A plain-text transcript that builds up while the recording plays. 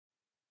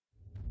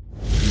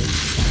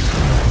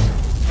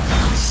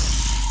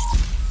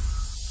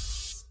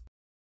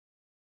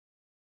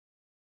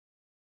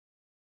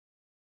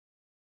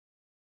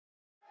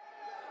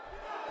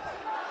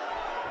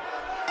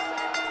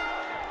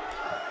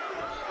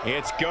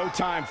It's go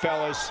time,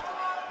 fellas.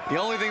 The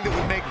only thing that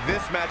would make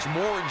this match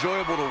more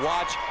enjoyable to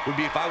watch would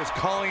be if I was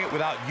calling it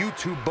without you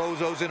two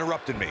bozos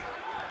interrupting me.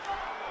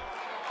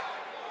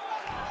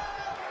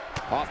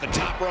 Off the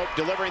top rope,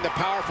 delivering the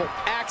powerful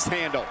axe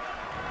handle.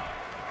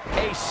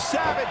 A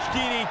savage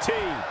DDT.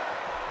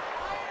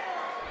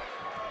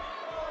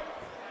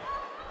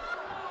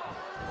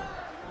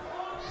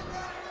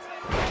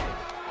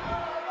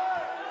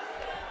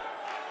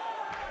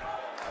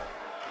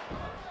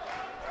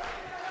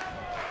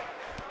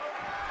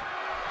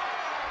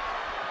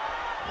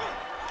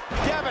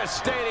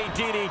 Devastating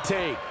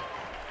DDT.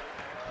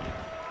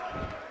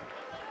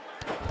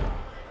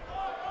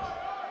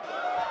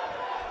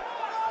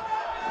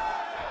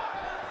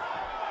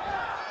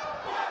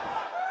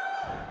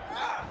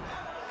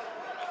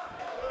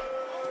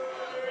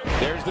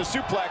 There's the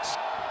suplex.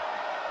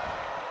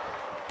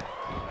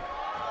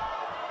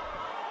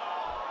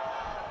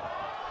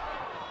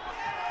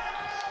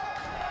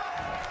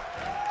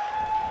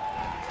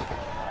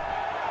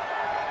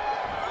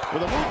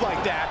 With a move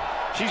like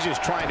that, she's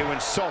just trying to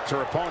insult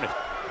her opponent.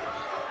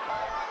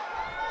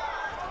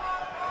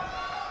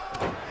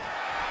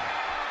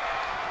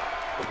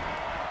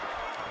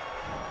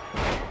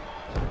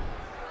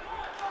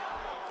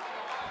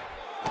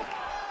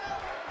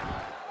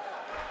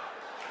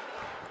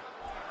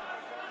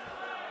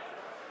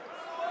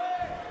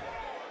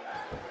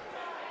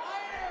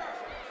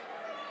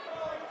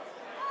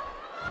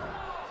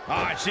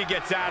 Ah, she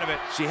gets out of it.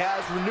 She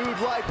has renewed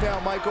life now,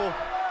 Michael.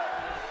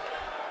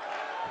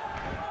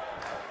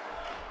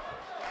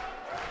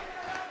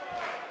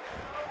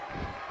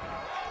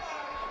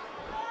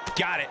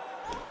 Got it.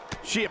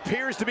 She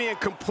appears to be in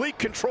complete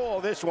control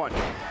of this one.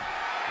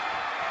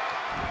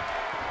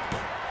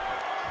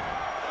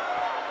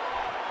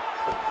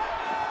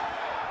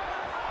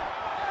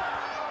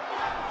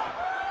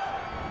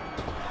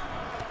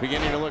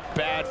 Beginning to look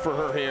bad for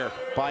her here.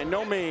 By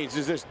no means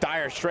is this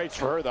dire straits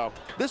for her, though.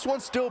 This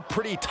one's still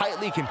pretty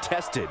tightly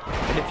contested.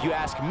 And if you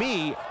ask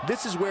me,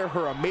 this is where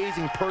her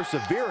amazing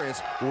perseverance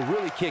will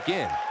really kick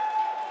in.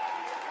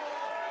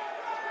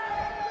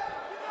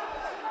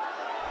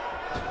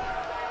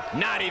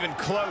 Not even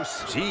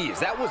close. Jeez,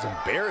 that was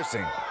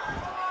embarrassing.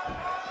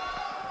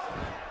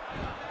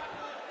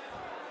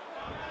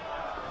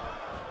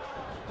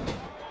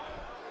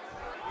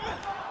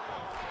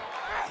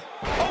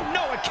 Oh,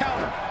 no, a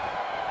counter.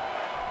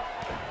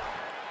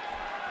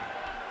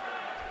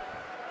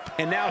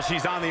 And now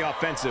she's on the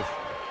offensive.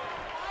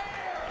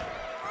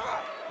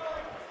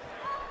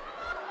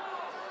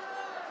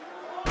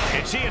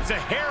 And she hits a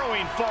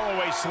harrowing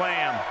fall-away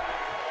slam.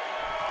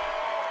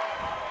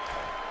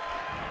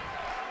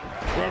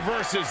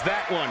 Reverses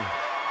that one.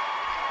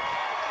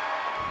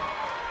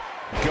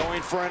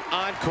 Going for an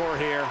encore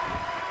here.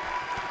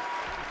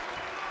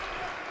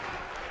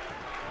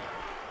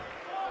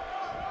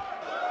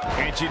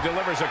 And she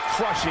delivers a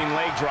crushing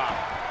leg drop.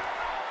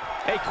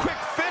 A quick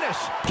finish.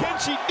 Can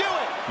she do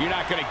it? You're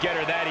not going to get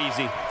her that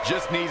easy.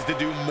 Just needs to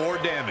do more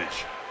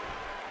damage.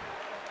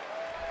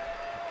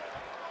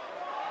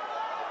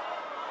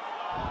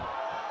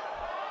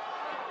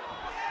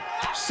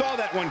 Saw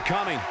that one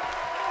coming.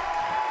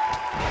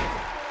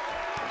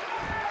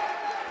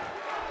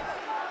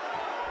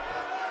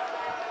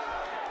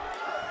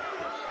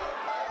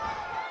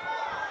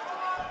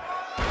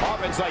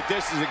 Offense like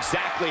this is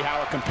exactly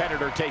how a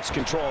competitor takes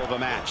control of a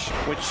match.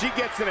 When she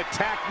gets in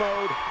attack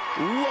mode,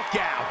 look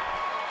out.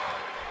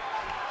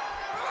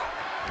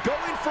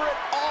 Going for it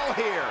all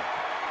here.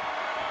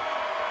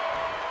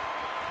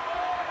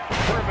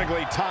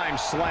 Perfectly timed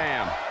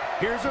slam.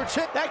 Here's her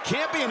chip. That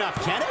can't be enough,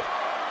 can it?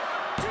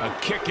 A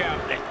kick out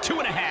at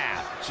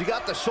 2.5. She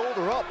got the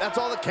shoulder up. That's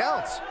all that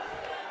counts.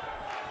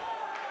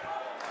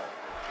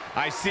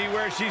 I see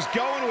where she's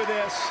going with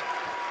this.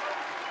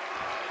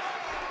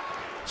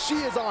 She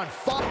is on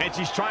fire. And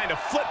she's trying to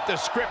flip the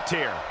script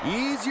here.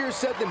 Easier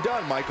said than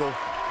done, Michael.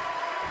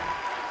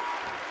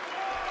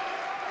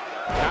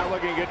 Not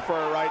looking good for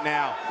her right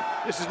now.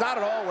 This is not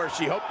at all where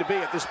she hoped to be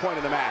at this point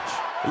in the match.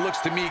 It looks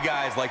to me,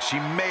 guys, like she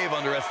may have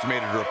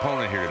underestimated her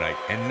opponent here tonight,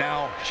 and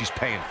now she's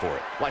paying for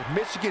it. Like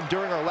Michigan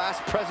during our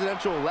last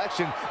presidential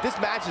election, this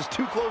match is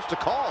too close to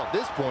call at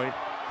this point.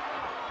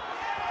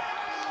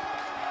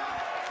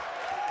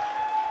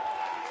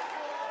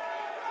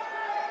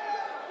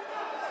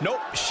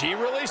 Nope, she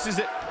releases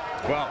it.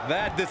 Well,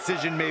 that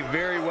decision may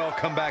very well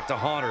come back to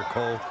haunt her,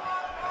 Cole.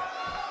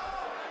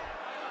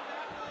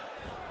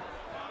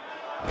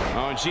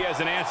 Oh, and she has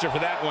an answer for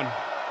that one.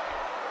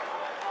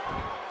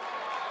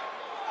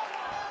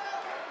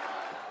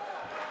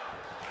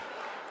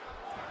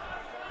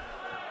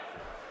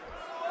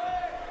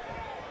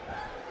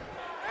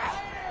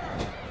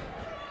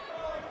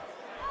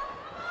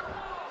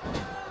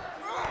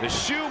 The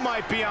shoe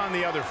might be on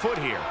the other foot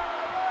here.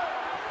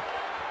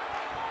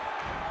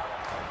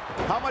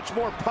 How much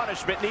more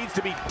punishment needs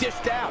to be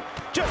dished out?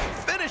 Just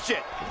finish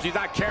it. If she's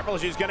not careful,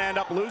 she's going to end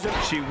up losing.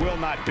 She will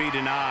not be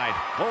denied.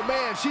 Oh,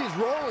 man, she's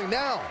rolling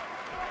now.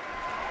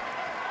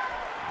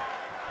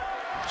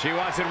 She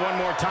wants it one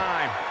more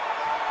time.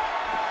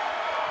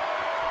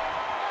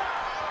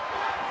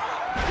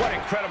 What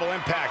incredible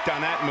impact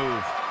on that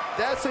move.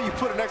 That's how you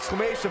put an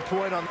exclamation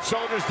point on.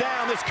 Shoulders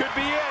down, this could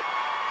be it.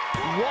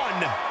 1,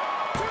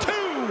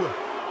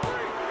 2.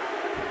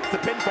 The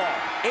pinfall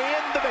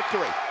and the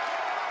victory.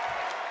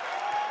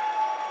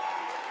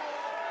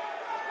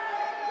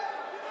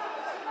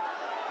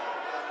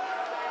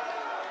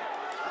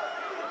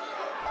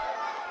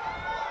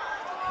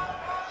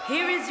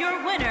 Here is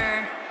your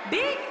winner,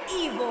 Big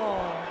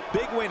Evil.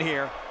 Big win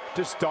here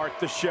to start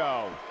the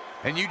show.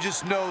 And you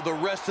just know the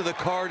rest of the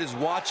card is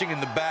watching in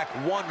the back,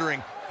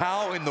 wondering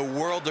how in the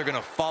world they're going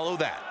to follow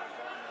that.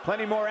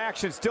 Plenty more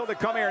action still to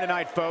come here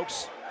tonight,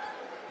 folks.